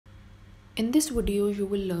In this video, you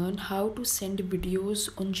will learn how to send videos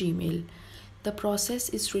on Gmail. The process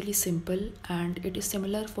is really simple and it is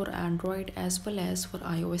similar for Android as well as for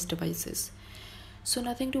iOS devices. So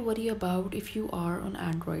nothing to worry about if you are on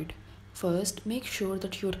Android. First, make sure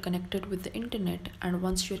that you are connected with the internet, and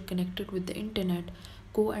once you are connected with the internet,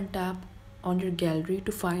 go and tap on your gallery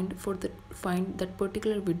to find that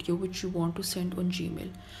particular video which you want to send on Gmail.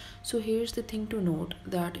 So here's the thing to note,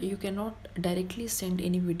 that you cannot directly send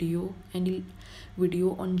any video on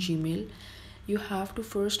Gmail. You have to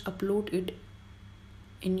first upload it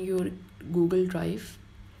in your Google Drive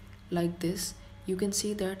like this. You can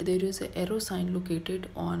see that there is an arrow sign located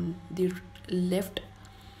on the left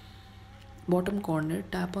bottom corner.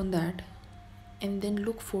 Tap on that and then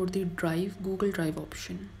look for the Google Drive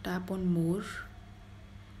option. Tap on more.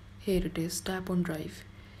 Here it is. Tap on Drive.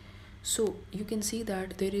 So you can see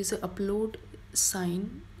that there is a upload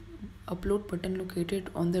button located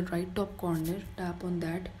on the right top corner. Tap on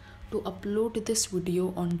that to upload this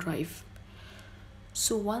video on Drive.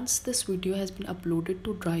 So once this video has been uploaded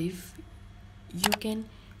to Drive, you can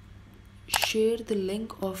share the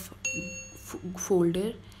link of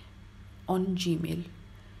folder on Gmail.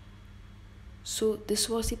 So this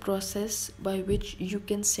was the process by which you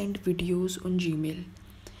can send videos on Gmail.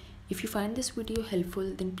 If you find this video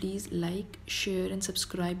helpful, then please like, share and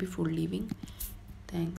subscribe before leaving. Thanks.